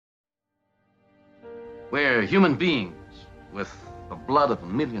We're human beings with the blood of a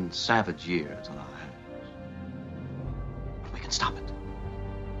million savage years on our hands. We can stop it.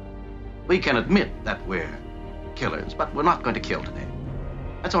 We can admit that we're killers, but we're not going to kill today.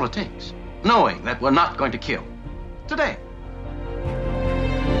 That's all it takes. Knowing that we're not going to kill today.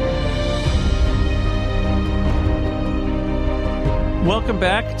 Welcome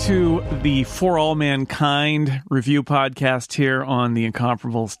back to the For All Mankind review podcast here on the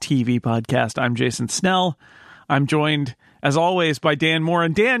Incomparables TV podcast. I'm Jason Snell. I'm joined, as always, by Dan Moore.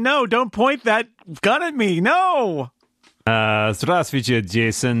 And Dan, no, don't point that gun at me. No! Здравствуйте,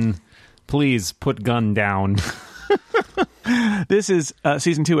 Jason. Please put gun down. This is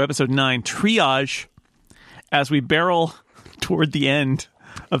Season 2, Episode 9, Triage, as we barrel toward the end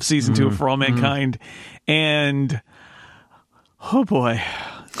of Season 2 of For All Mankind. And... oh boy,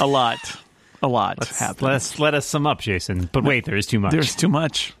 a lot happened. Let us sum up, Jason. But wait, there is too much. There's too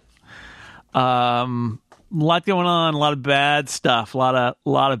much. A lot going on. A lot of bad stuff. A lot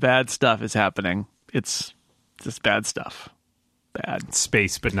of bad stuff is happening. It's just bad stuff. Bad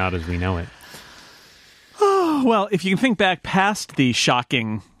space, but not as we know it. Oh, well, if you can think back past the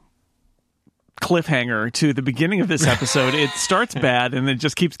shocking cliffhanger to the beginning of this episode, it starts bad and it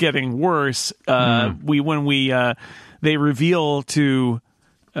just keeps getting worse. They reveal to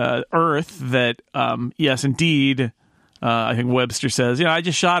Earth that, yes, indeed, I think Webster says, yeah, I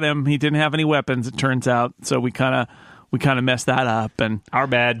just shot him. He didn't have any weapons, it turns out. So we kind of messed that up. And our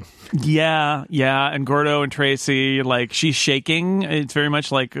bad. Yeah. And Gordo and Tracy, like, she's shaking. It's very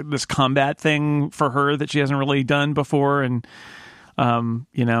much like this combat thing for her that she hasn't really done before. And,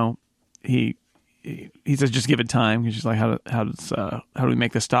 he says, just give it time. She's like, how do we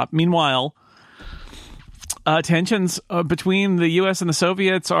make this stop? Meanwhile, tensions between the U.S. and the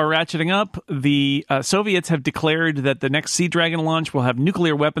Soviets are ratcheting up. The Soviets have declared that the next Sea Dragon launch will have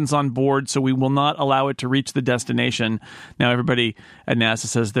nuclear weapons on board, so we will not allow it to reach the destination. Now, everybody at NASA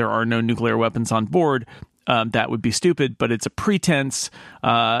says there are no nuclear weapons on board. That would be stupid, but it's a pretense.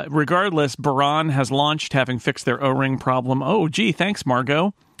 Regardless, Buran has launched, having fixed their O-ring problem. Oh, gee, thanks,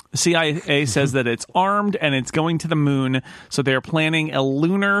 Margot. The CIA says that it's armed and it's going to the moon, so they're planning a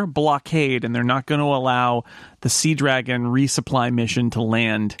lunar blockade, and they're not going to allow the Sea Dragon resupply mission to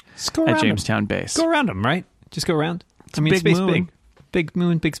land at Jamestown Base. Go around them, right? Just go around. Big space, moon. Big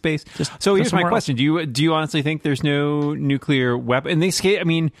moon, big space. So here's my question: Do you honestly think there's no nuclear weapon? And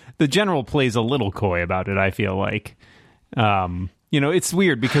the general plays a little coy about it. I feel like, it's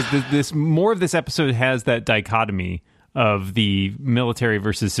weird because this more of this episode has that dichotomy of the military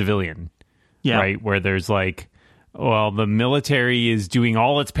versus civilian, right? Where there's like, well, the military is doing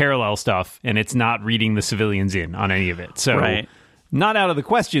all its parallel stuff and it's not reading the civilians in on any of it. So not out of the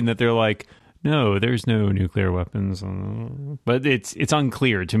question that they're like, no, there's no nuclear weapons. But it's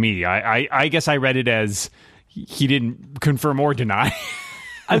unclear to me. I guess I read it as he didn't confirm or deny.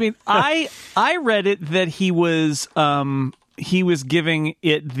 I mean, I read it that he was giving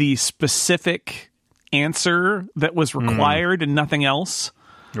it the specific answer that was required and nothing else.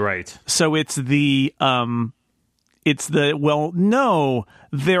 Right. So it's no,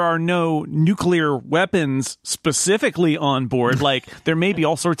 there are no nuclear weapons specifically on board. Like, there may be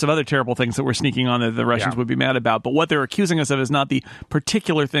all sorts of other terrible things that we're sneaking on that the Russians would be mad about, but what they're accusing us of is not the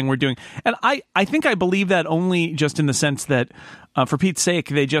particular thing we're doing. And I think I believe that only just in the sense that, for Pete's sake,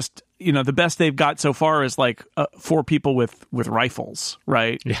 they just, the best they've got so far is like 4 people with rifles,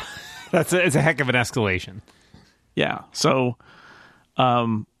 right? Yeah. It's a heck of an escalation. Yeah. So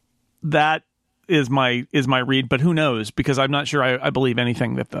that is my read, but who knows? Because I'm not sure I believe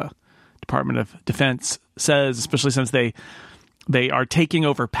anything that the Department of Defense says, especially since they are taking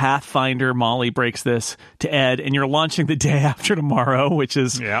over Pathfinder. Molly breaks this to Ed, and you're launching the day after tomorrow, which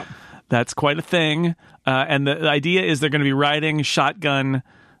is that's quite a thing. And the idea is they're going to be riding shotgun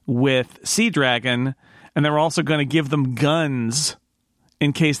with Sea Dragon, and they're also going to give them guns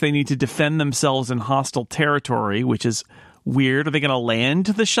in case they need to defend themselves in hostile territory, which is weird. Are they going to land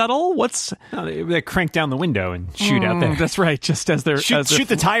the shuttle? They crank down the window and shoot out there. That's right. Just as they're shoot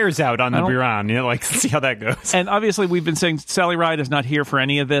the tires out on the Buran. See how that goes. And obviously, we've been saying Sally Ride is not here for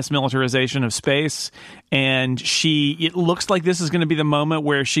any of this militarization of space. And it looks like this is going to be the moment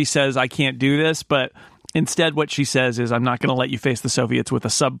where she says, "I can't do this," but instead, what she says is, "I'm not going to let you face the Soviets with a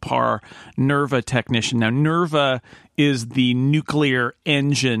subpar Nerva technician." Now, Nerva is the nuclear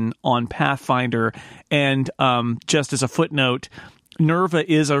engine on Pathfinder. And just as a footnote, Nerva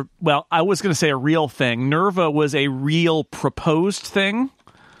is I was going to say a real thing. Nerva was a real proposed thing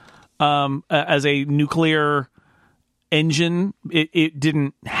as a nuclear engine. It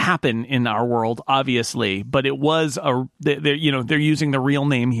didn't happen in our world, obviously, but it was they're using the real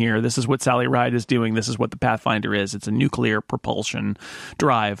name here. This is what Sally Ride is doing. This is what the Pathfinder is. It's a nuclear propulsion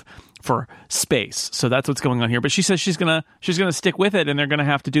drive for space. So that's what's going on here. But she says she's gonna stick with it, and they're gonna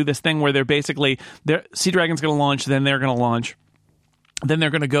have to do this thing where Sea Dragon's gonna launch, then they're gonna launch. Then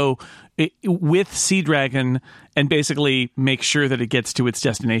they're going to go with Sea Dragon and basically make sure that it gets to its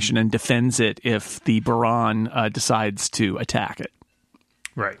destination and defends it if the Baran decides to attack it.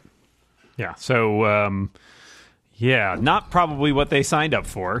 Right. Yeah. So, not probably what they signed up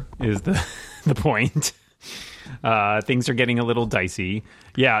for is the point. Things are getting a little dicey.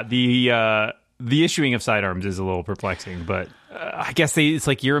 Yeah. The issuing of sidearms is a little perplexing, but I guess it's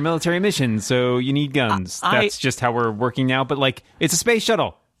like you're a military mission, so you need guns. That's just how we're working now. But like, it's a space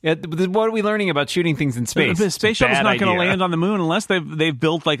shuttle. What are we learning about shooting things in space? The space shuttle's not going to land on the moon unless they've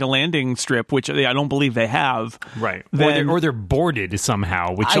built like a landing strip, which I don't believe they have. Right, or they're boarded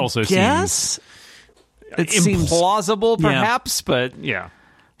somehow, which seems implausible, perhaps. Yeah. But yeah,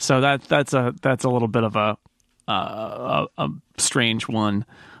 so that's a little bit of a strange one.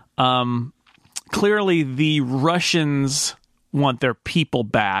 Clearly, the Russians want their people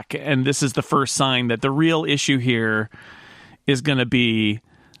back, and this is the first sign that the real issue here is going to be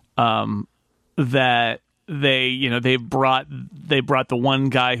that they brought the one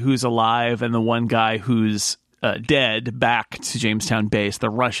guy who's alive and the one guy who's dead back to Jamestown base. The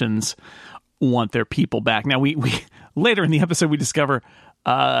Russians want their people back. Now, we later in the episode we discover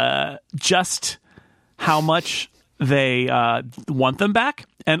just how much they want them back,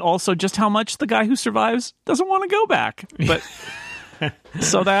 and also just how much the guy who survives doesn't want to go back. But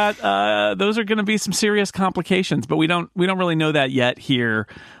so that those are going to be some serious complications. But we don't really know that yet here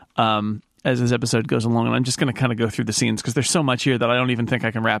as this episode goes along. And I'm just going to kind of go through the scenes because there's so much here that I don't even think I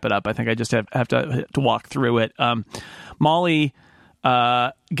can wrap it up. I think I just have to walk through it. Molly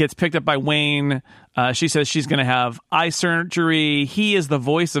gets picked up by Wayne. She says she's going to have eye surgery. He is the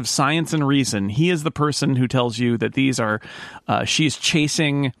voice of science and reason. He is the person who tells you that these are, she's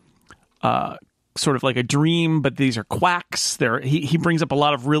chasing sort of like a dream, but these are quacks. He brings up a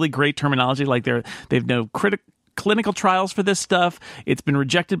lot of really great terminology, like they've no clinical trials for this stuff. It's been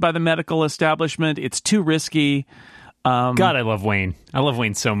rejected by the medical establishment. It's too risky. God, I love Wayne. I love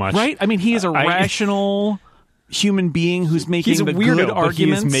Wayne so much. Right? I mean, he is a rational human being who's making the good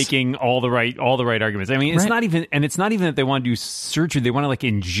arguments. He's making all the right arguments. I mean, it's not even that they want to do surgery. They want to like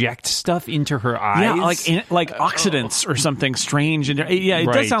inject stuff into her eyes. Yeah, like oxidants or something strange. And it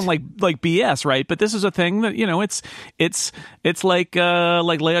does sound like BS, right? But this is a thing that it's like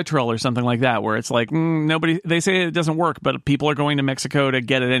Laetrile or something like that, where it's like nobody. They say it doesn't work, but people are going to Mexico to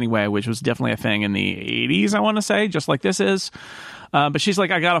get it anyway, which was definitely a thing in the 80s. I want to say, just like this is. But she's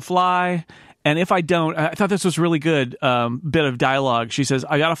like, I gotta fly. And if I don't, I thought this was really good bit of dialogue. She says,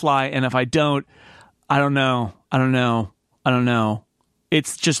 I gotta fly, and if I don't, I don't know.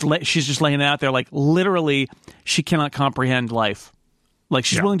 It's just, she's just laying it out there, like literally, she cannot comprehend life. Like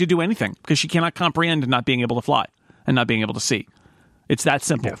she's willing to do anything because she cannot comprehend not being able to fly and not being able to see. It's that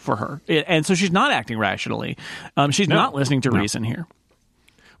simple for her. And so she's not acting rationally. She's not listening to reason here.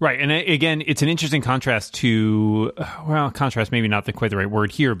 Right. And again, it's an interesting contrast to, contrast maybe not quite the right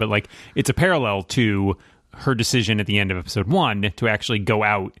word here, but like it's a parallel to her decision at the end of episode 1 to actually go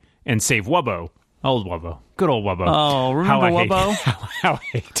out and save Wubbo. Old Wubbo. Good old Wubbo. Oh, remember Wubbo? How I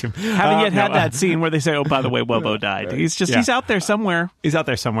hate him. Haven't yet had that scene where they say, oh, by the way, Wubbo died. He's out there somewhere. He's out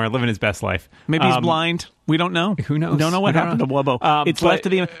there somewhere living his best life. Maybe he's blind. We don't know. Who knows? We don't know what happened to Wubbo. It's left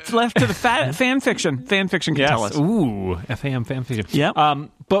to the fan fiction. Fan fiction can tell us. Ooh, FAM fan fiction. Yeah.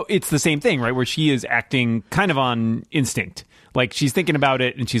 But it's the same thing, right? Where she is acting kind of on instinct. Like she's thinking about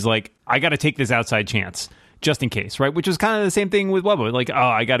it and she's like, I got to take this outside chance. Just in case, right? Which was kind of the same thing with Wubbo. Like,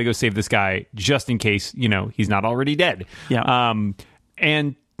 I got to go save this guy just in case, he's not already dead. Yeah.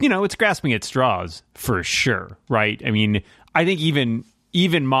 And, it's grasping at straws for sure, right? I mean, I think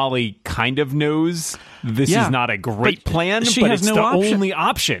even Molly kind of knows this is not a great plan, but it's the only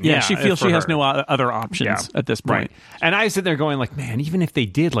option. Yeah, she feels she has no other options at this point. Right. And I sit there going like, man, even if they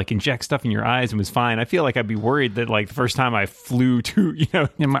did like inject stuff in your eyes and was fine, I feel like I'd be worried that like the first time I flew to,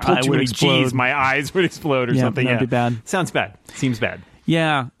 my eye would explode. My eyes would explode or something. That'd be bad. Sounds bad. Seems bad.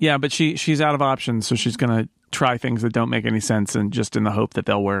 Yeah, but she's out of options, so she's going to try things that don't make any sense and just in the hope that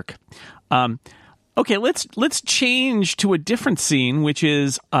they'll work. Okay, let's change to a different scene, which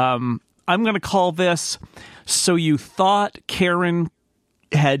is I'm going to call this "So You Thought Karen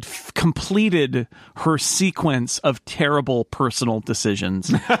Had Completed Her Sequence of Terrible Personal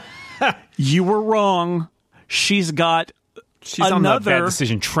Decisions." You were wrong. She's got She's on the bad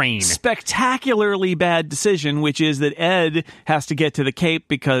decision train. Spectacularly bad decision, which is that Ed has to get to the Cape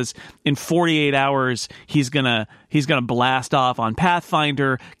because in 48 hours he's gonna blast off on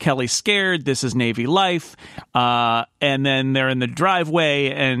Pathfinder. Kelly's scared. This is Navy life. And then they're in the driveway,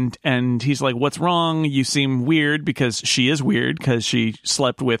 and he's like, "What's wrong? You seem weird," because she is weird because she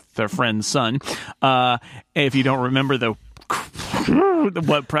slept with their friend's son. If you don't remember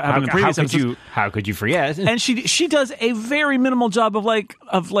what happened in the previous episode. How could you forget? And she does a very minimal job of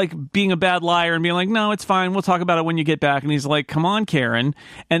like being a bad liar and being like, "No, it's fine. We'll talk about it when you get back." And he's like, "Come on, Karen."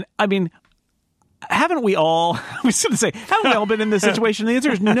 And I mean, haven't we all? I was going to say, haven't we all been in this situation? The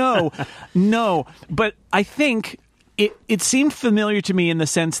answer is no. But I think it seemed familiar to me in the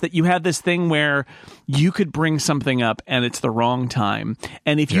sense that you had this thing where you could bring something up and it's the wrong time,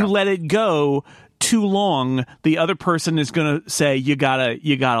 and if you let it go too long, the other person is going to say, you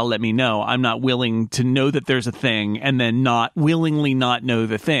gotta let me know. I'm not willing to know that there's a thing, and then not willingly not know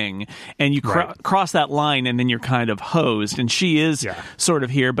the thing. And you cross that line, and then you're kind of hosed. And she is sort of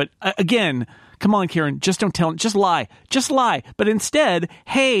here. But again, come on, Karen, just don't tell him. Just lie. But instead,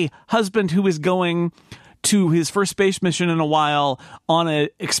 hey, husband who is going to his first space mission in a while on an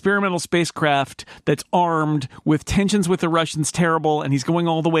experimental spacecraft that's armed, with tensions with the Russians terrible, and he's going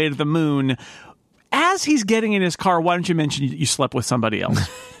all the way to the moon. As he's getting in his car, why don't you mention you slept with somebody else?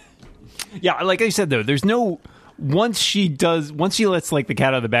 Yeah, like I said, though, there's no... Once she lets like the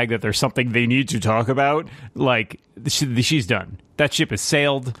cat out of the bag that there's something they need to talk about, like, she's done. That ship has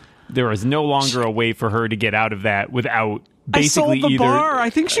sailed. There is no longer a way for her to get out of that without basically I sold the bar. I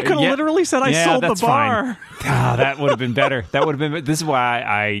think she could have literally said, I sold the bar. That would have been better. This is why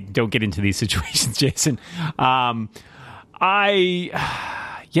I don't get into these situations, Jason.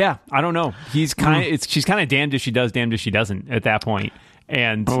 Yeah, I don't know. She's kind of damned if she does, damned if she doesn't at that point.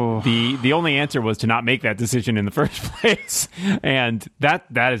 And the only answer was to not make that decision in the first place. And that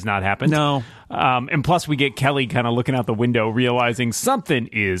has not happened. No. And plus we get Kelly kind of looking out the window, realizing something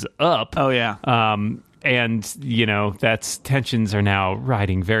is up. Oh, yeah. And, you know, tensions are now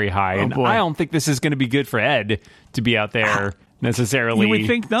riding very high. And I don't think this is going to be good for Ed to be out there necessarily. You would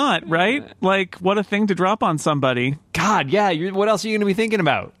think not, right? Like, what a thing to drop on somebody. God, yeah. What else are you going to be thinking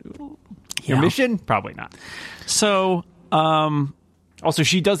about? Your mission? Probably not. So, also,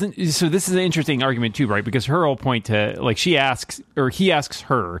 she doesn't... So this is an interesting argument, too, right? Because her whole point to... Like, he asks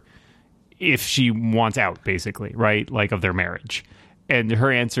her if she wants out, basically, right? Like, of their marriage. And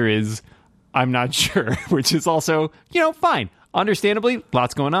her answer is, I'm not sure. Which is also, fine. Understandably,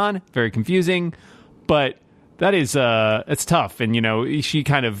 lots going on. Very confusing. But... That is, it's tough. And, she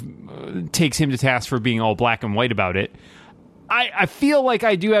kind of takes him to task for being all black and white about it. I feel like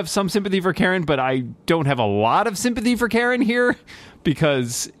I do have some sympathy for Karen, but I don't have a lot of sympathy for Karen here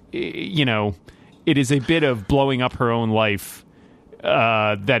because, it is a bit of blowing up her own life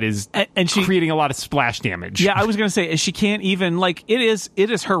that is and creating a lot of splash damage. Yeah, I was going to say, she can't even, like, it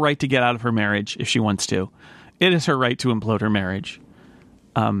is her right to get out of her marriage if she wants to. It is her right to implode her marriage.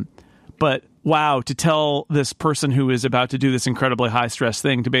 But... wow, to tell this person who is about to do this incredibly high-stress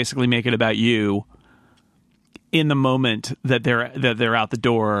thing to basically make it about you in the moment that they're out the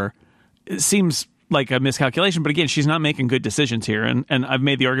door, it seems like a miscalculation. But again, she's not making good decisions here. And I've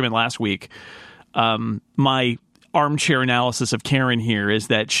made the argument last week. My armchair analysis of Karen here is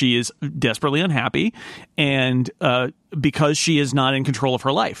that she is desperately unhappy, and because she is not in control of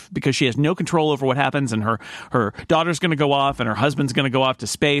her life, because she has no control over what happens, and her daughter's going to go off and her husband's going to go off to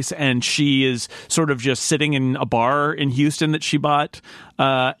space, and she is sort of just sitting in a bar in Houston that she bought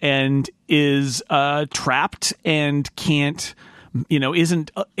and is trapped and can't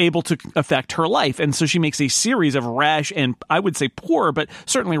isn't able to affect her life. And so she makes a series of rash and I would say poor, but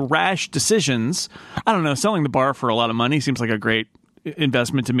certainly rash decisions. I don't know, selling the bar for a lot of money seems like a great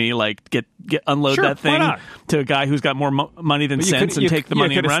investment to me. Like unload that thing to a guy who's got more money than sense and take the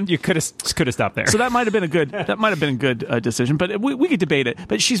money and run. You could have stopped there. So that might have been a good decision, but we could debate it.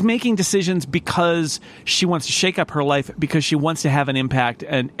 But she's making decisions because she wants to shake up her life, because she wants to have an impact,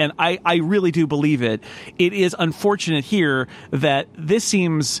 and I really do believe it. It is unfortunate here that this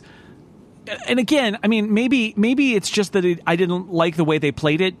seems. And again, I mean, maybe it's just that I didn't like the way they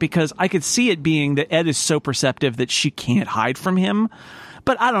played it, because I could see it being that Ed is so perceptive that she can't hide from him.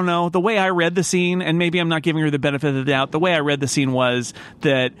 But I don't know, the way I read the scene, and maybe I'm not giving her the benefit of the doubt, the way I read the scene was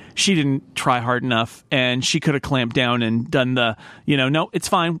that she didn't try hard enough, and she could have clamped down and done the, no, it's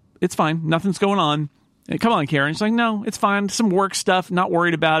fine, nothing's going on. Come on, Karen. She's like, no, it's fine. Some work stuff. Not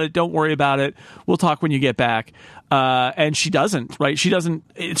worried about it. Don't worry about it. We'll talk when you get back. And she doesn't, right? She doesn't.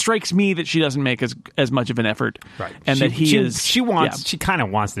 It strikes me that she doesn't make as much of an effort, right? And she kind of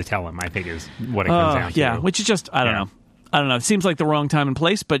wants to tell him, I think, is what it comes down to. Yeah, which is just, I don't know. I don't know. It seems like the wrong time and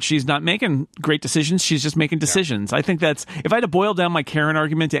place, but she's not making great decisions. She's just making decisions. Yeah. I think that's, if I had to boil down my Karen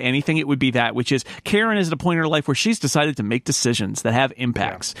argument to anything, it would be that, which is Karen is at a point in her life where she's decided to make decisions that have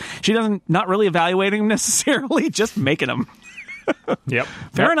impacts. Yeah. She doesn't, not really evaluating them necessarily, just making them. Yep.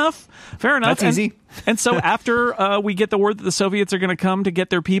 Fair enough. That's easy. And so after we get the word that the Soviets are going to come to get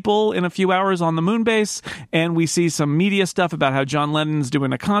their people in a few hours on the moon base, and we see some media stuff about how John Lennon's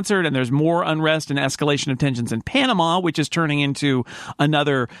doing a concert, and there's more unrest and escalation of tensions in Panama, which is turning into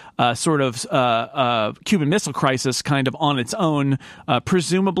another sort of Cuban Missile Crisis kind of on its own.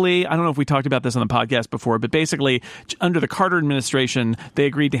 Presumably, I don't know if we talked about this on the podcast before, but basically under the Carter administration, they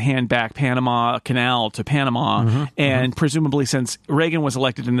agreed to hand back Panama Canal to Panama, and presumably since Reagan was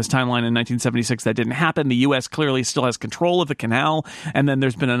elected in this timeline in 1976, that didn't happen. The U.S. clearly still has control of the canal, and then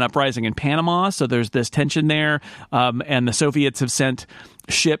there's been an uprising in Panama, so there's this tension there, and the Soviets have sent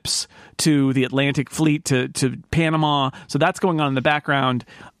ships to the Atlantic Fleet to Panama, so that's going on in the background.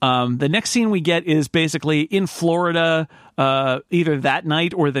 The next scene we get is basically in Florida, either that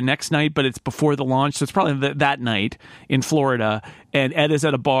night or the next night, but it's before the launch, so it's probably that night in Florida, and Ed is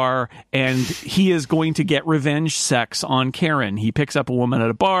at a bar, and he is going to get revenge sex on Karen. He picks up a woman at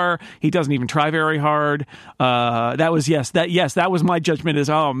a bar. He doesn't even try very hard. That was my judgment is,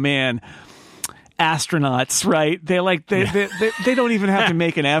 oh man, astronauts, right? They don't even have to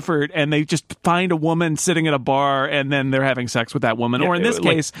make an effort, and they just find a woman sitting at a bar, and then they're having sex with that woman, or in this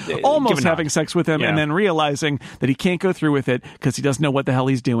case, almost having sex with him, and then realizing that he can't go through with it because he doesn't know what the hell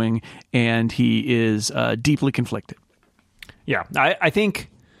he's doing, and he is deeply conflicted. Yeah, I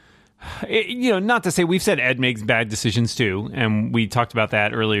think, not to say, we've said Ed makes bad decisions too, and we talked about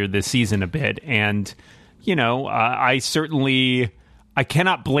that earlier this season a bit, and I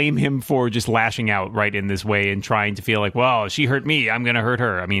cannot blame him for just lashing out right in this way and trying to feel like, well, she hurt me, I'm going to hurt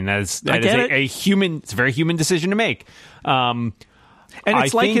her. I mean, that is it's a very human decision to make. And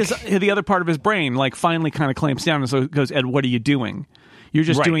it's the other part of his brain, like, finally kind of clamps down and so goes, Ed, what are you doing? You're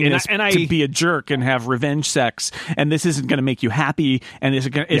just doing this to be a jerk and have revenge sex, and this isn't going to make you happy. And is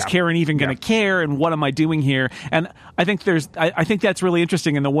Karen even going to care? And what am I doing here? And I think I think that's really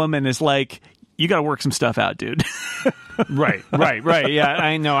interesting. And the woman is like, you got to work some stuff out, dude. Right. Yeah,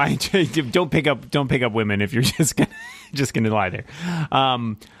 I know. Don't pick up women if you're just gonna lie there.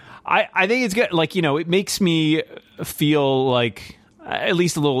 I think it's good. Like, it makes me feel like at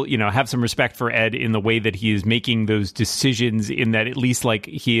least a little, have some respect for Ed in the way that he is making those decisions, in that at least like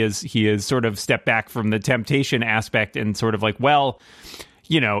he is sort of stepped back from the temptation aspect and sort of like, well,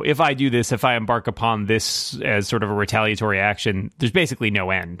 if I do this, if I embark upon this as sort of a retaliatory action, there's basically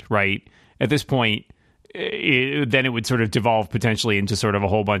no end, right? At this point, then it would sort of devolve potentially into sort of a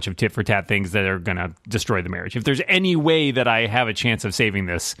whole bunch of tit-for-tat things that are going to destroy the marriage. If there's any way that I have a chance of saving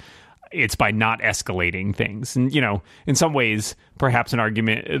this, it's by not escalating things. And, in some ways, perhaps an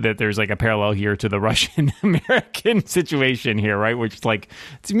argument that there's like a parallel here to the Russian-American situation here, right? Which is like,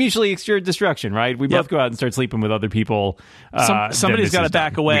 it's mutually assured destruction, right? We both go out and start sleeping with other people. Somebody's got to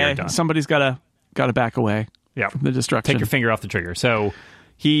back away. Somebody's got to back away from the destruction. Take your finger off the trigger. So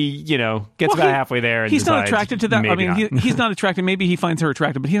he, gets about halfway there. And he's not attracted to that. I mean, he's not attracted. Maybe he finds her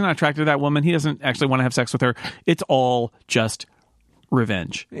attractive, but he's not attracted to that woman. He doesn't actually want to have sex with her. It's all just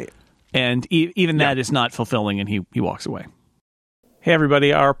revenge. And even that is not fulfilling, and he walks away. Hey,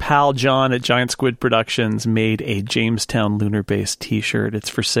 everybody. Our pal John at Giant Squid Productions made a Jamestown Lunar Base t-shirt. It's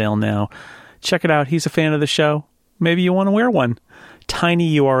for sale now. Check it out. He's a fan of the show. Maybe you want to wear one.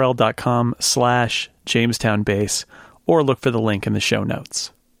 tinyurl.com/Jamestown Base. Or look for the link in the show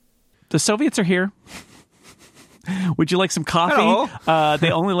notes. The Soviets are here. Would you like some coffee?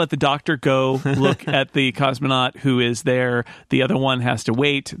 They only let the doctor go look at the cosmonaut who is there. The other one has to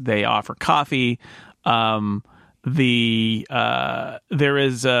wait. They offer coffee. There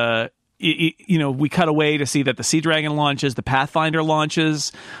is we cut away to see that the Sea Dragon launches, the Pathfinder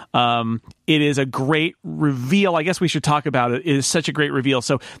launches. It is a great reveal. I guess we should talk about it. It is such a great reveal.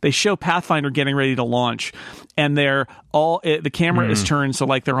 So they show Pathfinder getting ready to launch, and the camera is turned so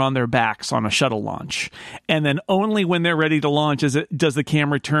like they're on their backs on a shuttle launch. And then only when they're ready to launch does the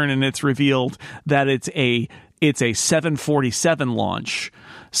camera turn, and it's revealed that it's a 747 launch.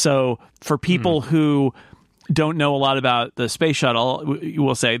 So for people who don't know a lot about the space shuttle,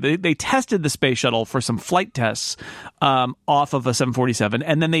 we'll say they tested the space shuttle for some flight tests off of a 747,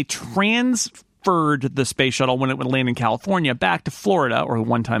 and then they transferred the space shuttle when it would land in California back to Florida, or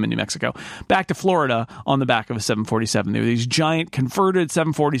one time in New Mexico, back to Florida on the back of a 747. There were these giant converted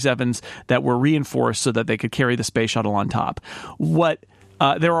 747s that were reinforced so that they could carry the space shuttle on top.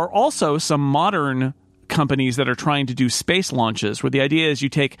 There are also some modern companies that are trying to do space launches, where the idea is you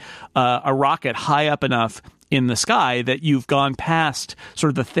take a rocket high up enough in the sky that you've gone past sort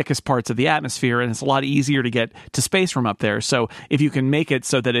of the thickest parts of the atmosphere, and it's a lot easier to get to space from up there. So if you can make it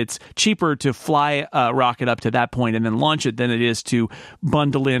so that it's cheaper to fly a rocket up to that point and then launch it than it is to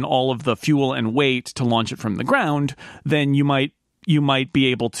bundle in all of the fuel and weight to launch it from the ground, then you might be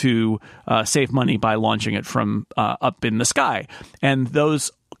able to save money by launching it from up in the sky. And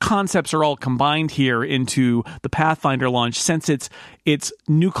those concepts are all combined here into the Pathfinder launch, since its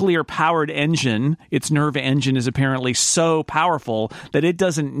nuclear powered engine, its NERV engine, is apparently so powerful that it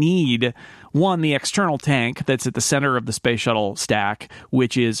doesn't need the external tank that's at the center of the space shuttle stack,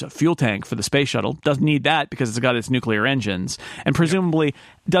 which is a fuel tank for the space shuttle. Doesn't need that because it's got its nuclear engines, and presumably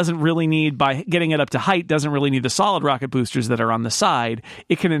doesn't really need, by getting it up to height, doesn't really need the solid rocket boosters that are on the side.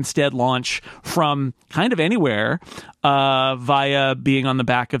 It can instead launch from kind of anywhere via being on the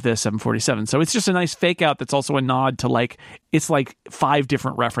back of the 747. So it's just a nice fake out that's also a nod to it's like 5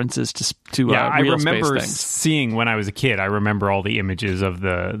 different references to real I remember space things. seeing when I was a kid. I remember all the images of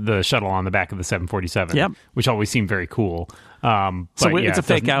the shuttle on the back of the 747, which always seemed very cool. It's a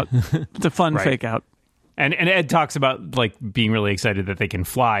fake out. It's a fun fake out. And Ed talks about being really excited that they can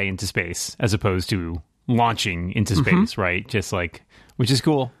fly into space as opposed to launching into space, right? Just which is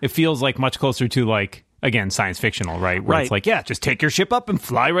cool. It feels much closer to again, science fictional, right? Where it's just take your ship up and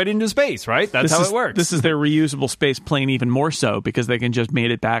fly right into space, right? That's how it works. This is their reusable space plane even more so, because they can just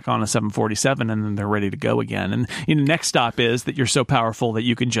mate it back on a 747 and then they're ready to go again. And the next stop is that you're so powerful that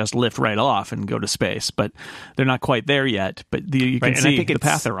you can just lift right off and go to space. But they're not quite there yet. But you can see the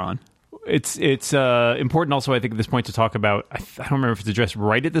path they're on. It's important also, I think, at this point to talk about, I don't remember if it's addressed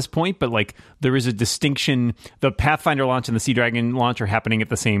right at this point, but there is a distinction. The Pathfinder launch and the Sea Dragon launch are happening at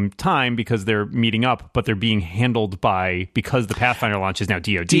the same time because they're meeting up, but they're being handled because the Pathfinder launch is now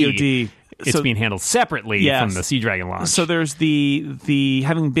DoD. It's being handled separately from the Sea Dragon launch. So there's the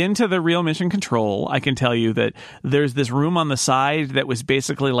having been to the real mission control, I can tell you that there's this room on the side that was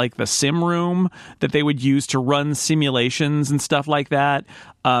basically like the sim room that they would use to run simulations and stuff like that.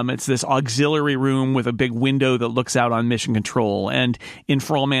 It's this auxiliary room with a big window that looks out on mission control. And in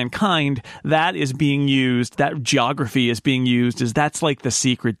For All Mankind, that is being used, that geography is being used as that's like the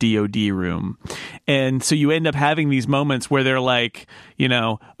secret DoD room. And so you end up having these moments where they're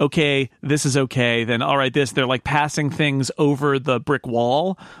okay, this is okay, then all right, they're passing things over the brick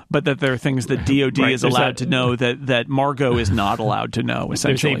wall, but that there are things that DoD is allowed to know that Margot is not allowed to know,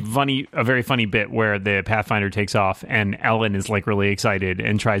 essentially. There's a very funny bit where the Pathfinder takes off and Ellen is really excited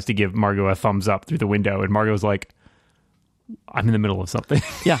and tries to give Margot a thumbs up through the window, and Margot's like, I'm in the middle of something.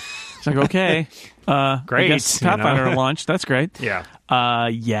 Yeah. It's okay. Great. I guess Pathfinder launch. That's great. Yeah.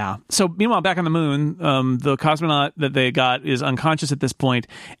 Yeah. So meanwhile, back on the moon, the cosmonaut that they got is unconscious at this point.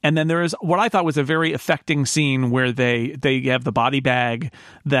 And then there is what I thought was a very affecting scene where they have the body bag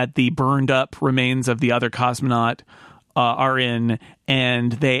that the burned up remains of the other cosmonaut are in.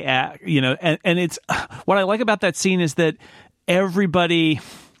 And they, and it's what I like about that scene is that everybody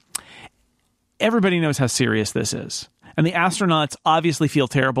knows how serious this is. And the astronauts obviously feel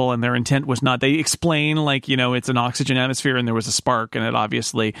terrible, and their intent was not. They explain, it's an oxygen atmosphere, and there was a spark, and it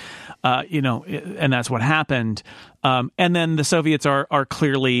obviously, and that's what happened. And then the Soviets are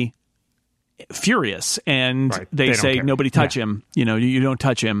clearly furious, and they say, nobody touch him. You don't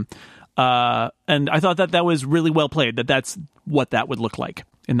touch him. And I thought that was really well played, that's what that would look like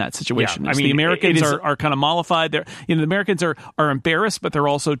in that situation. Yeah, the Americans are kind of mollified. The Americans are embarrassed, but they're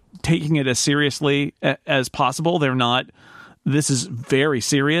also taking it as seriously as possible. They're not. This is very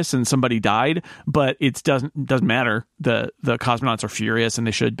serious, and somebody died, but it doesn't matter. The cosmonauts are furious, and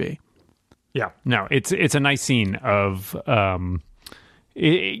they should be. Yeah, no, it's a nice scene of.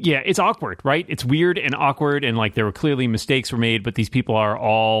 It's awkward, right? It's weird and awkward, and there were clearly mistakes were made, but these people are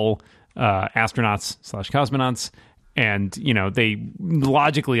all astronauts / cosmonauts. And, they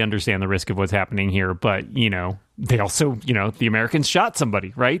logically understand the risk of what's happening here, but, they also, the Americans shot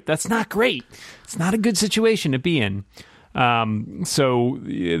somebody, right? That's not great. It's not a good situation to be in. So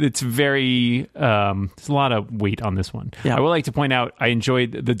it's very, there's a lot of weight on this one. Yeah. I would like to point out, I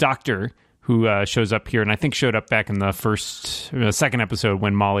enjoyed the doctor who shows up here, and I think showed up back in the second episode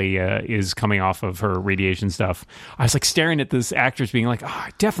when Molly is coming off of her radiation stuff. I was staring at this actress being I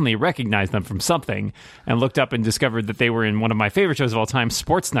definitely recognize them from something, and looked up and discovered that they were in one of my favorite shows of all time,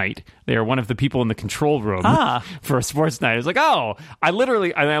 Sports Night. They are one of the people in the control room for Sports Night. I was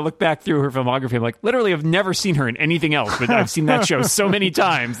I looked back through her filmography. I'm literally I've never seen her in anything else, but I've seen that show so many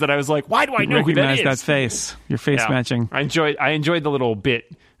times that I was why do I know who that is? That face. Your face matching. I enjoyed the little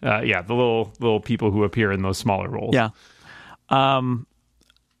bit. The little people who appear in those smaller roles. Yeah.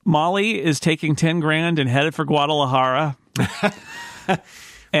 Molly is taking 10 grand and headed for Guadalajara.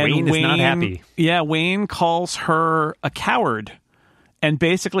 And Wayne is not happy. Yeah, Wayne calls her a coward and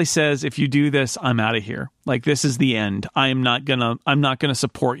basically says, if you do this, I'm out of here. Like, this is the end. I'm not gonna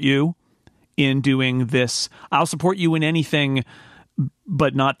support you in doing this. I'll support you in anything,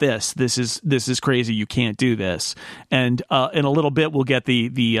 but not this. This is crazy. You can't do this. And in a little bit, we'll get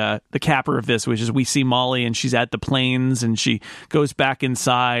the capper of this, which is we see Molly and she's at the planes and she goes back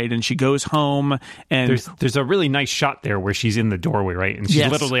inside and she goes home. And there's a really nice shot there where she's in the doorway, right? And she's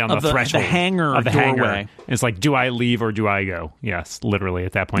literally on the threshold, the hangar of the doorway. hangar. And it's like, do I leave or do I go? Yes, literally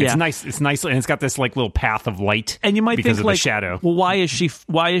at that point. Yeah. It's nice, and it's got this like little path of light. And you might because think of like, the shadow. Well, why is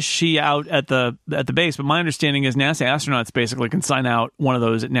she out at the base? But my understanding is NASA astronauts basically can sign out one of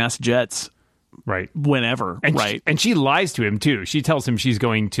those at NASA jets, right? Whenever, and right? And she lies to him too. She tells him she's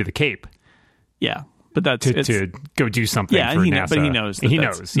going to the Cape. Yeah, but that's to go do something. Yeah, for NASA. But he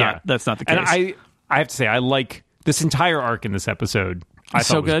knows. That's not the case. And I have to say, I like this entire arc in this episode. I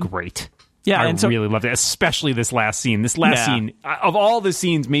thought it was great. Yeah, I really loved it, especially this last scene. This last scene, of all the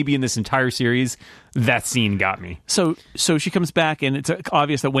scenes maybe in this entire series, that scene got me. So she comes back, and it's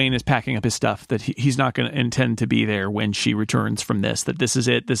obvious that Wayne is packing up his stuff, that he's not going to intend to be there when she returns from this, that this is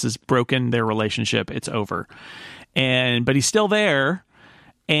it. This is broken, their relationship. It's over. But he's still there.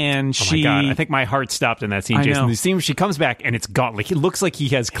 And oh my God, I think my heart stopped in that scene, Jason. The scene where she comes back and it's gone. Like, it looks like he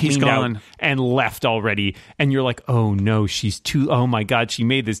has cleaned out and left already. And you're like, oh no, oh my God, she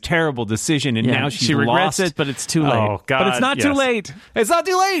made this terrible decision and now she regrets it, but it's too late. Oh God, but it's not too late. It's not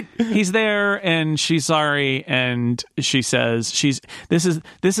too late. He's there and she's sorry, and she says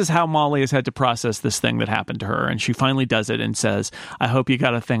this is how Molly has had to process this thing that happened to her, and she finally does it and says, I hope you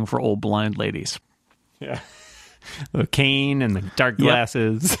got a thing for old blind ladies. Yeah. The cane and the dark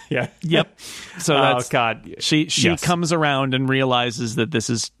glasses. Yep. So that's God. She comes around and realizes that this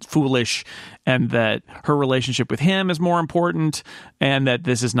is foolish and that her relationship with him is more important and that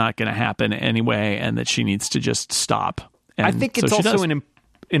this is not going to happen anyway and that she needs to just stop. And I think it's also an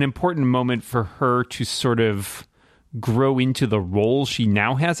important moment for her to sort of grow into the role she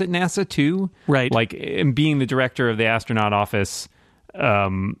now has at NASA too. Right. Like, in being the director of the astronaut office,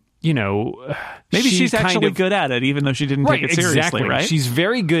 maybe she's actually good at it, even though she didn't take it seriously, exactly. right? She's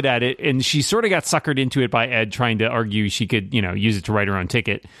very good at it, and she sort of got suckered into it by Ed trying to argue she could, use it to write her own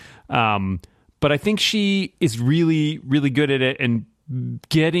ticket. But I think she is really, really good at it, and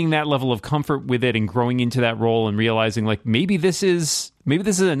getting that level of comfort with it and growing into that role and realizing, like, maybe this is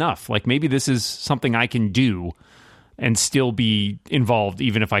enough. Like, maybe this is something I can do and still be involved,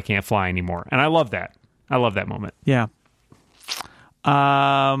 even if I can't fly anymore. And I love that. I love that moment. Yeah.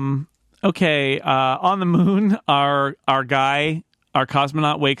 Okay. On the moon, our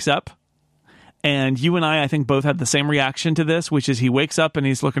cosmonaut wakes up, and you and I think both had the same reaction to this, which is he wakes up and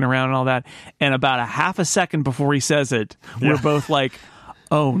he's looking around and all that. And about a half a second before he says it, we're both like,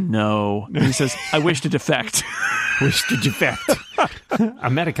 oh no. And he says, I wish to defect. Wish to defect.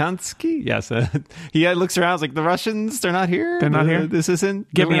 Amerikansky? Yes. He looks around, he's like, the Russians, they're not here? They're not here? This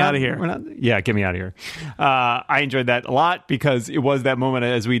isn't... Get me out of here. Get me out of here. I enjoyed that a lot because it was that moment,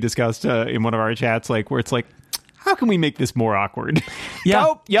 as we discussed in one of our chats, like, where it's like, how can we make this more awkward? Yeah.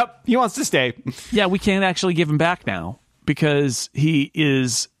 Oh, yep, he wants to stay. Yeah, we can't actually give him back now because he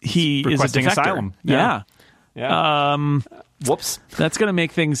is a defector. Asylum. Yeah. Whoops. That's going to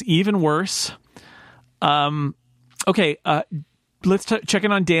make things even worse. Okay, let's check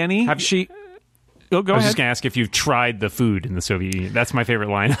in on Danny. Go ahead. I was just going to ask if you've tried the food in the Soviet Union. That's my favorite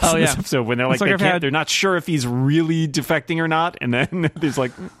line. Oh, yeah. So when they're like, they're not sure if he's really defecting or not. And then there's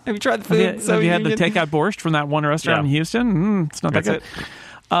like, have you tried the food? Have you had the takeout borscht from that one restaurant in Houston? It's not that good.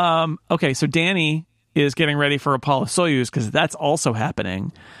 Okay, so Danny is getting ready for Apollo Soyuz because that's also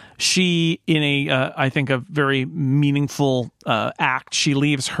happening. She, in I think a very meaningful act,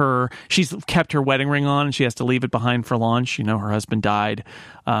 she's kept her wedding ring on and she has to leave it behind for launch. Her husband died.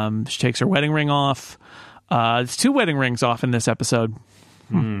 She takes her wedding ring off. There's 2 wedding rings off in this episode.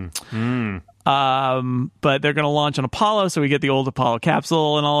 But they're going to launch on Apollo, so we get the old Apollo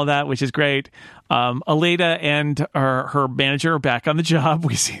capsule and all of that, which is great. Aleda and her manager are back on the job.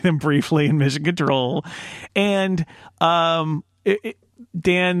 We see them briefly in Mission Control. And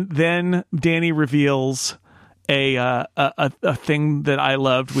Danny reveals a thing that I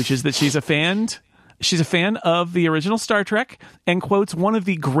loved, which is that she's a fan. She's a fan of the original Star Trek and quotes one of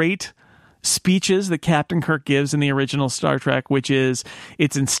the great speeches that Captain Kirk gives in the original Star Trek, which is,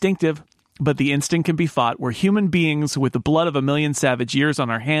 it's instinctive, but the instinct can be fought. We're human beings with the blood of 1,000,000 savage years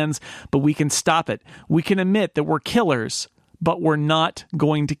on our hands, but we can stop it. We can admit that we're killers, but we're not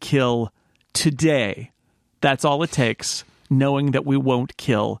going to kill today. That's all it takes. knowing that we won't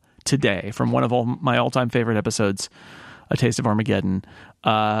kill today, from one of my all-time favorite episodes, A Taste of Armageddon.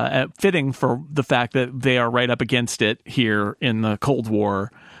 Fitting for the fact that they are right up against it here in the Cold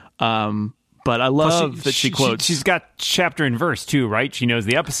War. But I love that she quotes. She's got chapter and verse too, right? She knows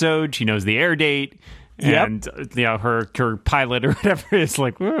the episode, she knows the air date, and her pilot or whatever is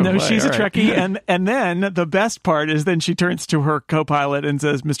like. No, she's a Trekkie, and then the best part is then she turns to her co-pilot and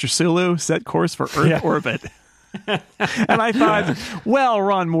says, "Mr. Sulu, set course for Earth orbit." And I thought, well,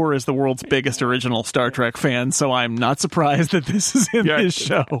 Ron Moore is the world's biggest original Star Trek fan, so I'm not surprised that this is in his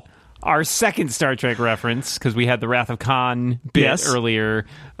show. Our second Star Trek reference, because we had the Wrath of Khan bit earlier.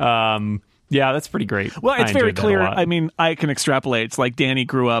 Yeah, that's pretty great. Well, it's very clear. I mean, I can extrapolate. It's like Dani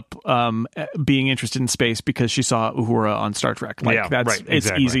grew up being interested in space because she saw Uhura on Star Trek. Like,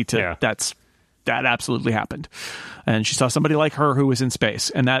 it's easy to. That absolutely happened. And she saw somebody like her who was in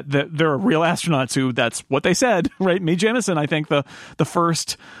space, and that there are real astronauts who that's what they said, right? Mae Jemison, I think the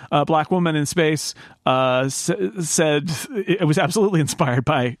first black woman in space, said it was absolutely inspired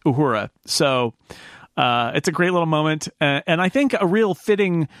by Uhura. So it's a great little moment, and I think a real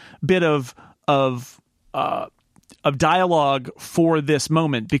fitting bit of dialogue for this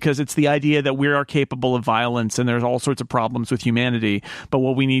moment, because it's the idea that we are capable of violence and there's all sorts of problems with humanity, but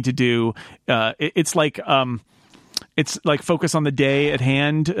what we need to do, it's like focus on the day at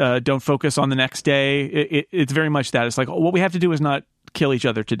hand, don't focus on the next day. It's very much that. It's like, what we have to do is not kill each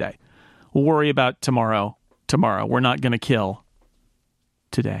other today. We'll worry about tomorrow. We're not going to kill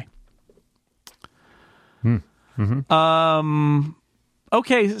today.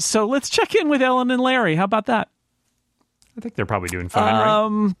 Okay, so let's check in with Ellen and Larry. How about that? I think they're probably doing fine,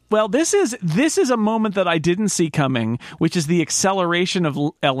 right? Well, this is a moment that I didn't see coming, which is the acceleration of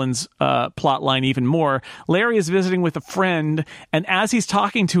Ellen's plot line even more. Larry is visiting with a friend, and as he's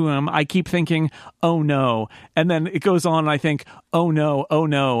talking to him, I keep thinking, oh no. And then it goes on, and I think, oh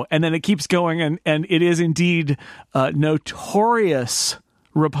no. And then it keeps going, and it is indeed notorious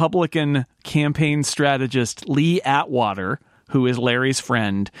Republican campaign strategist Lee Atwater, who is Larry's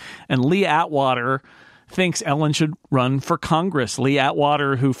friend. And Lee Atwater thinks Ellen should run for Congress. Lee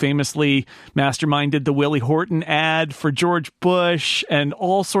Atwater, who famously masterminded the Willie Horton ad for George Bush and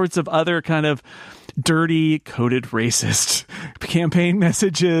all sorts of other kind of dirty, coded racist campaign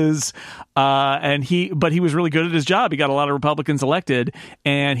messages. But he was really good at his job. He got a lot of Republicans elected,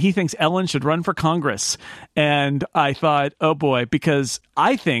 and he thinks Ellen should run for Congress. And I thought, oh boy, because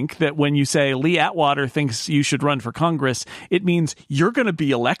I think that when you say Lee Atwater thinks you should run for Congress, it means you're going to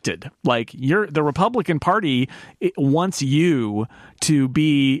be elected. Like, the Republican Party wants you to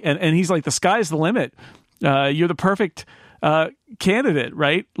be, and he's like, the sky's the limit. You're the perfect candidate,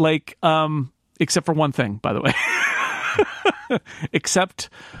 right? Like, except for one thing, by the way. Except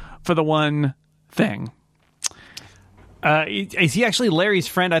for the one thing. Is he actually Larry's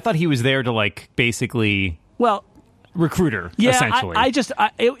friend? I thought he was there to, like, basically... Well... recruiter, yeah, essentially.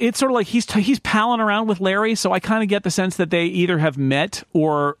 It's sort of like he's palling around with Larry, so I kind of get the sense that they either have met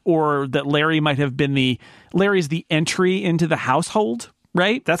or that Larry might have been Larry's the entry into the household,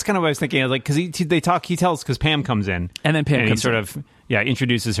 right? That's kind of what I was thinking. Like, because he tells, because Pam comes in, and then Pam comes sort of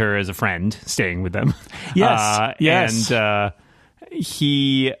introduces her as a friend staying with them. Yes, and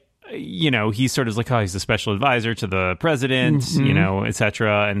he he's sort of like, oh, he's the special advisor to the president,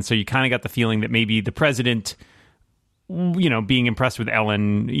 etc. And so you kind of got the feeling that maybe the president, being impressed with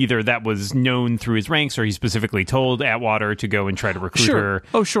Ellen, either that was known through his ranks or he specifically told Atwater to go and try to recruit her.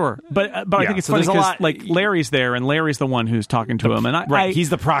 Oh, sure. But I think it's funny because like Larry's there and Larry's the one who's talking to him. And he's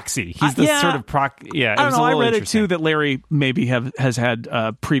the proxy. He's the sort of proxy. Yeah, I don't know. I read it too that Larry maybe has had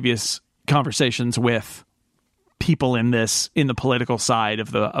previous conversations with people in the political side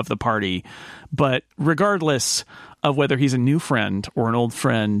of the party. But regardless of whether he's a new friend or an old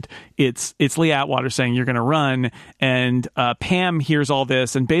friend, it's Lee Atwater saying you're going to run, and Pam hears all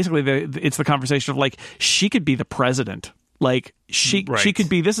this, and basically it's the conversation of like she could be the president. Like she could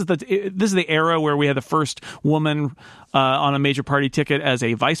be. This is the era where we had the first woman on a major party ticket as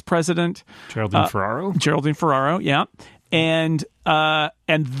a vice president, Geraldine Ferraro. Geraldine Ferraro, yeah. And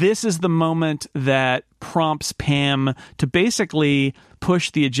this is the moment that prompts Pam to basically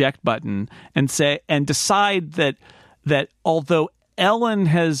push the eject button and decide that although Ellen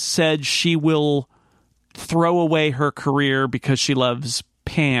has said she will throw away her career because she loves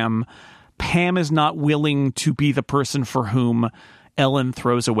Pam is not willing to be the person for whom Ellen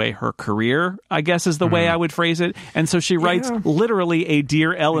throws away her career, I guess is the way I would phrase it. And so she writes literally a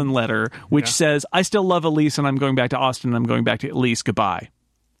Dear Ellen letter, which says, I still love Elise and I'm going back to Austin and I'm going back to Elise. Goodbye.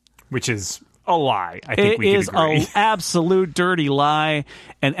 Which is a lie. I think we could agree. It is an absolute dirty lie.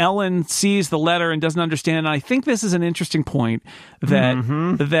 And Ellen sees the letter and doesn't understand. And I think this is an interesting point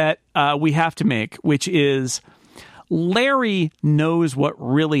that we have to make, which is Larry knows what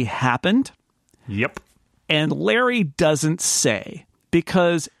really happened. Yep. And Larry doesn't say,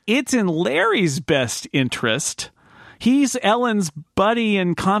 because it's in Larry's best interest. He's Ellen's buddy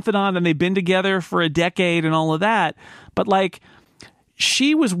and confidant, and they've been together for a decade and all of that. But, like,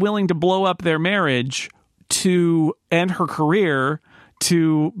 she was willing to blow up their marriage to end her career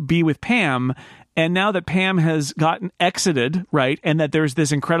to be with Pam. And now that Pam has gotten exited, right, and that there's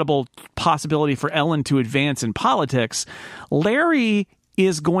this incredible possibility for Ellen to advance in politics, Larry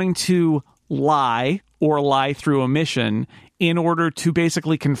is going to lie or lie through omission in order to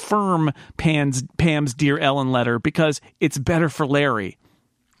basically confirm Pam's Dear Ellen letter, because it's better for Larry.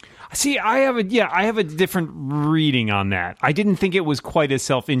 See, I have a different reading on that. I didn't think it was quite as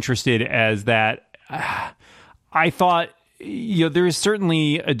self-interested as that. I thought, there is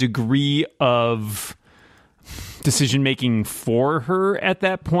certainly a degree of decision-making for her at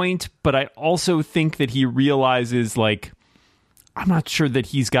that point, but I also think that he realizes, like, I'm not sure that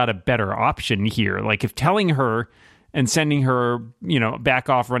he's got a better option here. Like, if telling her and sending her, back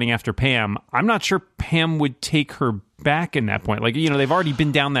off running after Pam, I'm not sure Pam would take her back in that point. Like, they've already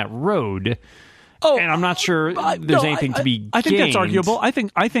been down that road. Oh, and I'm not sure there's anything to be gained. I think that's arguable. I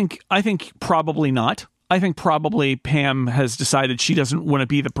think probably not. I think probably Pam has decided she doesn't want to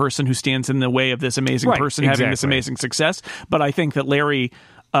be the person who stands in the way of this amazing person having this amazing success. But I think that Larry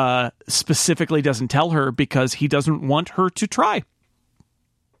specifically doesn't tell her because he doesn't want her to try.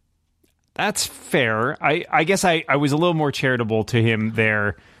 That's fair. I guess I was a little more charitable to him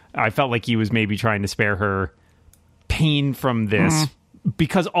there. I felt like he was maybe trying to spare her pain from this,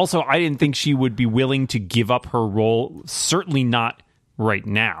 because also I didn't think she would be willing to give up her role, certainly not right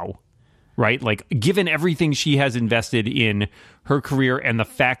now, right? Like, given everything she has invested in her career and the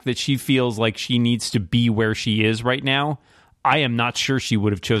fact that she feels like she needs to be where she is right now, I am not sure she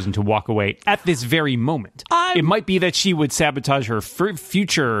would have chosen to walk away at this very moment. It might be that she would sabotage her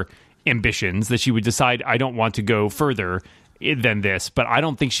future ambitions, that she would decide, I don't want to go further than this, but I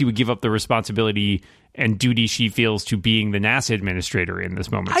don't think she would give up the responsibility and duty she feels to being the NASA administrator in this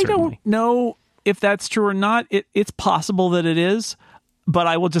moment. I don't know if that's true or not. It's possible that it is, but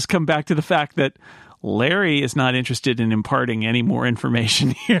I will just come back to the fact that Larry is not interested in imparting any more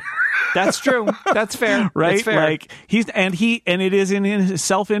information here. That's true. That's fair. Right? That's fair. Like, it is in his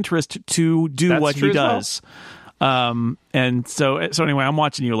self-interest to do what he does. Well. And so anyway, I'm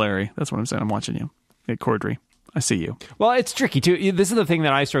watching you, Larry. That's what I'm saying. I'm watching you. Hey, Cordry, I see you. Well, it's tricky too. This is the thing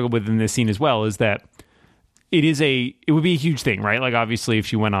that I struggled with in this scene as well, is that it would be a huge thing, right? Like, obviously, if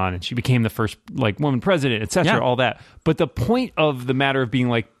she went on and she became the first, like, woman president, etc., all that. But the point of the matter of being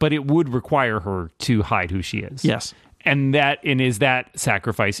like, but it would require her to hide who she is. Yes. And is that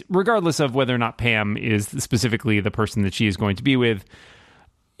sacrifice, regardless of whether or not Pam is specifically the person that she is going to be with,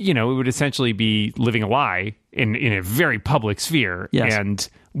 it would essentially be living a lie in a very public sphere. Yes. And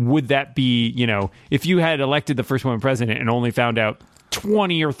would that be, if you had elected the first woman president and only found out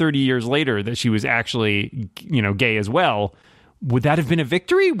 20 or 30 years later that she was actually, gay as well, would that have been a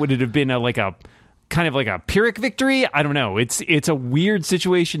victory? Would it have been a kind of like a Pyrrhic victory? I don't know. It's a weird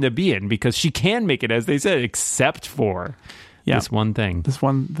situation to be in, because she can make it, as they said, except for this one thing. This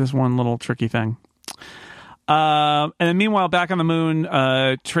one little tricky thing. And then meanwhile, back on the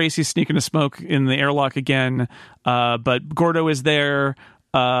moon, Tracy's sneaking a smoke in the airlock again, but Gordo is there,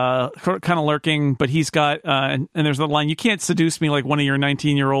 kind of lurking, but he's got, and there's the line, "You can't seduce me like one of your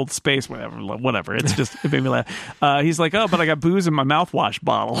 19-year-old space," whatever. It's just, it made me laugh. He's like, "Oh, but I got booze in my mouthwash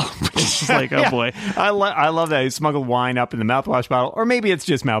bottle." It's just like, oh boy. I love that. He smuggled wine up in the mouthwash bottle, or maybe it's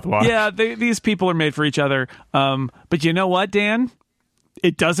just mouthwash. Yeah, these people are made for each other. But you know what, Dan?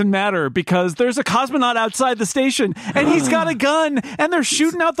 It doesn't matter, because there's a cosmonaut outside the station and he's got a gun and they're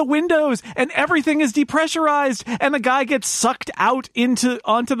shooting out the windows and everything is depressurized and the guy gets sucked out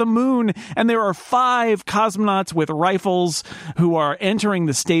onto the moon, and there are 5 cosmonauts with rifles who are entering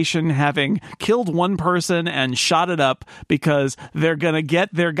the station, having killed one person and shot it up, because they're going to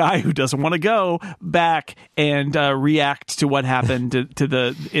get their guy who doesn't want to go back and react to what happened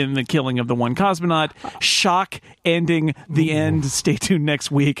in the killing of the one cosmonaut. Shock ending, the end. Stay tuned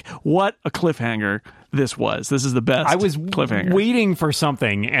next week. What a cliffhanger this was. This is the best. I was cliffhanger. waiting for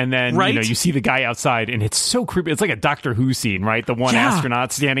something, and then you see the guy outside, and it's so creepy. It's like a Doctor Who scene, right? The one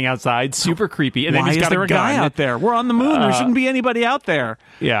astronaut standing outside, super creepy. And Why then he's got is there a guy out there? We're on the moon. There shouldn't be anybody out there.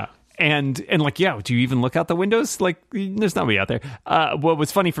 Yeah. And like, yeah, do you even look out the windows? Like, there's nobody out there. What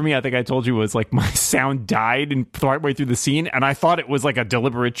was funny for me, I think I told you, was like my sound died in partway through the scene, and I thought it was like a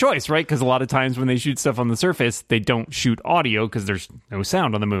deliberate choice, right? Because a lot of times when they shoot stuff on the surface, they don't shoot audio because there's no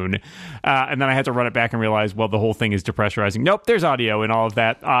sound on the moon. And then I had to run it back and realize, well, the whole thing is depressurizing. Nope, there's audio and all of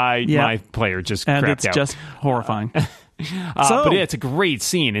that. My player just crapped out. And it's just horrifying. But it's a great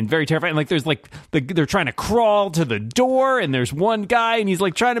scene and very terrifying. Like, there's like they're trying to crawl to the door, and there's one guy, and he's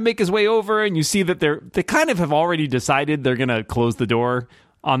like trying to make his way over, and you see that they kind of have already decided they're gonna close the door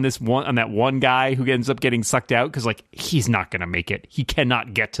on that one guy who ends up getting sucked out, because like he's not gonna make it. He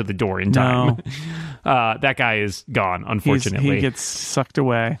cannot get to the door in time. No. That guy is gone, unfortunately. He gets sucked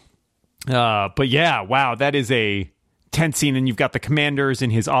away. But yeah, wow, that is a tense scene, and you've got the commanders in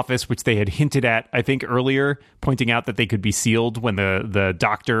his office, which they had hinted at, I think, earlier, pointing out that they could be sealed when the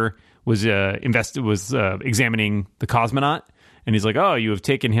doctor was examining the cosmonaut, and he's like, "Oh, you have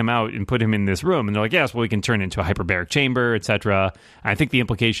taken him out and put him in this room," and they're like, "Yes, well, we can turn it into a hyperbaric chamber, etc." I think the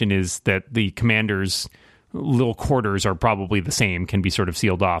implication is that the commander's little quarters are probably the same, can be sort of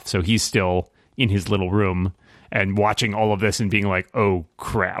sealed off, so he's still in his little room and watching all of this and being like, "Oh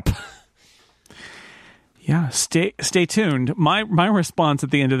crap." Yeah, stay tuned. My response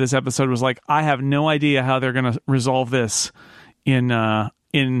at the end of this episode was like, I have no idea how they're going to resolve this in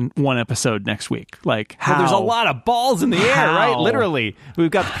one episode next week. Like, how? Well, there's a lot of balls in the air, right? Literally,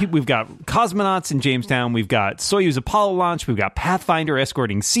 we've got cosmonauts in Jamestown. We've got Soyuz Apollo launch. We've got Pathfinder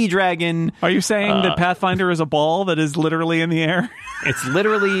escorting Sea Dragon. Are you saying that Pathfinder is a ball that is literally in the air? It's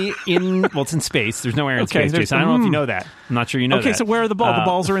literally it's in space. There's no air in space, Jason. I don't know if you know that. I'm not sure you know that. Okay, so where are the balls? The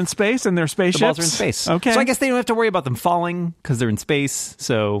balls are in space, and they're spaceships? The balls are in space. Okay. So I guess they don't have to worry about them falling because they're in space.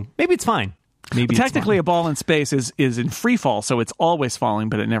 So maybe it's fine. Maybe technically a ball in space is in free fall, so it's always falling,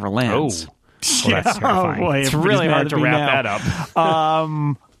 but it never lands. Oh, well, that's terrifying. Oh, boy, it's really hard to wrap that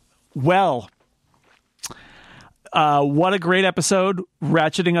up. Well, what a great episode,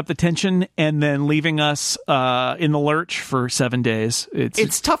 ratcheting up the tension and then leaving us in the lurch for 7 days.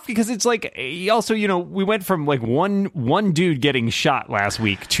 It's tough because it's like, also, we went from like one dude getting shot last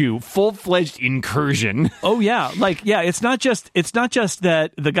week to full-fledged incursion. Oh yeah, it's not just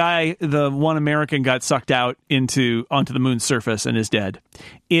that the one American got sucked out onto the moon's surface and is dead.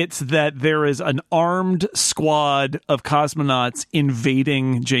 It's that there is an armed squad of cosmonauts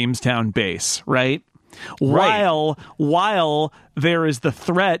invading Jamestown base, right? While there is the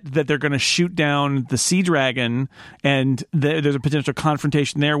threat that they're going to shoot down the Sea Dragon, and there's a potential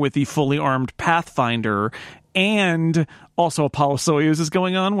confrontation there with the fully armed Pathfinder, and also Apollo Soyuz is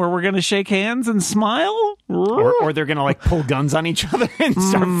going on, where we're going to shake hands and smile, or they're going to like pull guns on each other and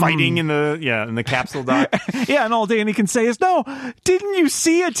start fighting in the capsule dock. Yeah, and all Danny can say is, "No, didn't you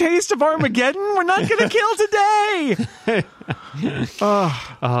see a taste of Armageddon? We're not going to kill today."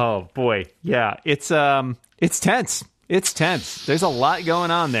 Oh boy, yeah, it's tense. It's tense. There's a lot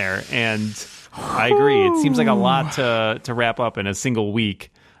going on there, and I agree. It seems like a lot to wrap up in a single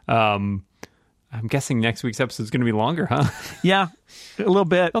week. I'm guessing next week's episode is going to be longer, huh? Yeah, a little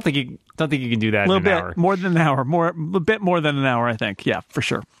bit. I don't think you can do that in an hour. More than an hour. A bit more than an hour, I think. Yeah, for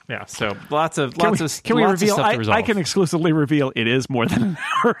sure. Yeah, so lots of reveal? stuff to resolve. I can exclusively reveal it is more than an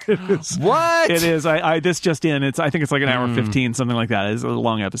hour. It is. What? It is. This just in. I think it's like an hour 15, something like that. It's a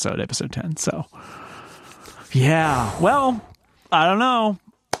long episode 10. So, yeah. Well, I don't know.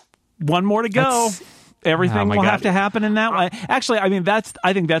 One more to go. Everything will have to happen in that way. Actually, I mean, I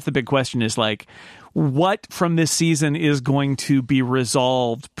think that's the big question, is like, what from this season is going to be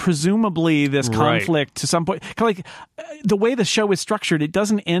resolved? Presumably this conflict to some point, like the way the show is structured, it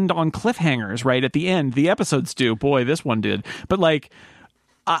doesn't end on cliffhangers, right? At the end, the episodes do. Boy, this one did. But like,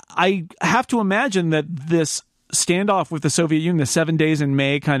 I have to imagine that this standoff with the Soviet Union, the 7 days in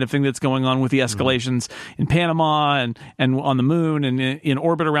May kind of thing that's going on with the escalations in Panama and on the moon and in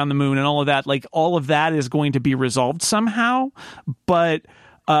orbit around the moon and all of that, like all of that is going to be resolved somehow. But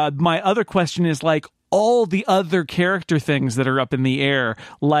my other question is like all the other character things that are up in the air,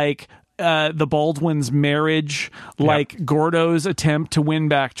 like the Baldwin's marriage, like Gordo's attempt to win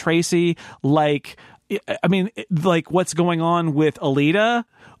back Tracy, like, I mean, like what's going on with Alita,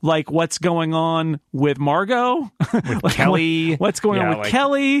 like what's going on with Margot, with Kelly, what's going on with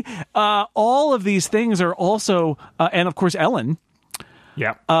Kelly. All of these things are also, and of course Ellen.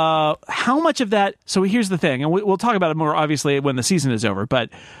 Yeah. How much of that? So here's the thing, and we'll talk about it more obviously when the season is over.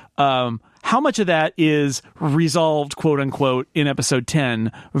 But how much of that is resolved, quote unquote, in episode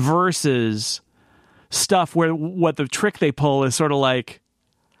 10 versus stuff where what the trick they pull is sort of like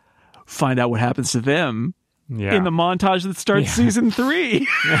find out what happens to them in the montage that starts season 3.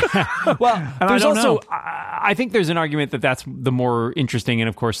 Well, there's also, I think there's an argument that that's the more interesting and,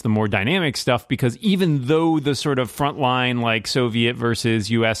 of course, the more dynamic stuff, because even though the sort of frontline, like Soviet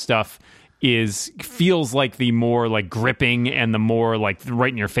versus U.S. stuff feels like the more like gripping and the more like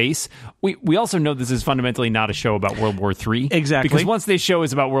right in your face, we also know this is fundamentally not a show about World War III. Exactly. Because once this show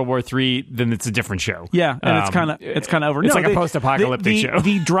is about World War III, then it's a different show. Yeah, and it's kind of over. It's like a post-apocalyptic show.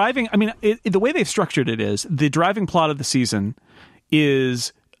 The driving, I mean, the way they've structured it is the driving plot of the season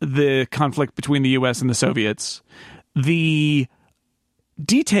is the conflict between the U.S. and the Soviets. The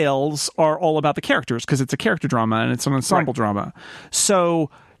details are all about the characters because it's a character drama and it's an ensemble drama. So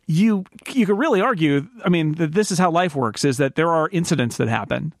you could really argue, I mean, that this is how life works, is that there are incidents that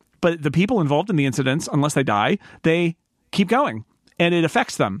happen, but the people involved in the incidents, unless they die, they keep going and it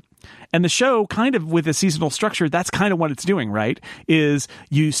affects them. And the show, kind of with a seasonal structure, that's kind of what it's doing, right? Is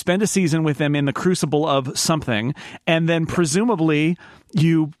you spend a season with them in the crucible of something, and then presumably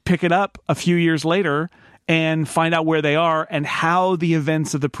you pick it up a few years later and find out where they are and how the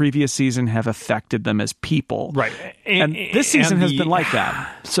events of the previous season have affected them as people. Right. And this season has been like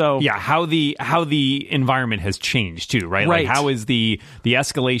that. So yeah, how the environment has changed too, right? Like how is the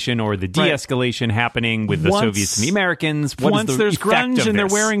escalation or the de-escalation happening with the Soviets and the Americans? Once there's grunge and they're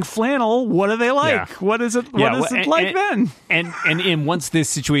wearing flannel, what are they like? Yeah. What is it like then? And once this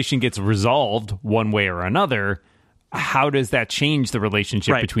situation gets resolved one way or another, how does that change the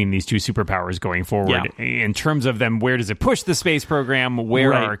relationship between these two superpowers going forward in terms of them? Where does it push the space program?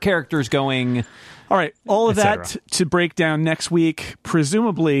 Where are our characters going? All right, all of that to break down next week.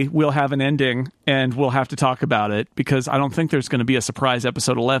 Presumably, we'll have an ending, and we'll have to talk about it, because I don't think there's going to be a surprise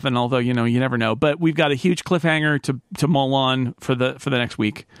episode 11, although, you never know. But we've got a huge cliffhanger to mull on for the next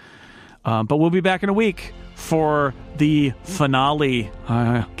week. But we'll be back in a week for the finale.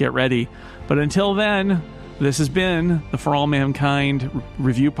 Get ready. But until then, this has been the For All Mankind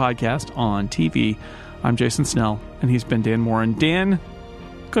review podcast on TV. I'm Jason Snell, and he's been Dan Moren. Dan,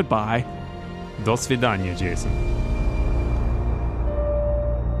 goodbye. До свидания, Jason.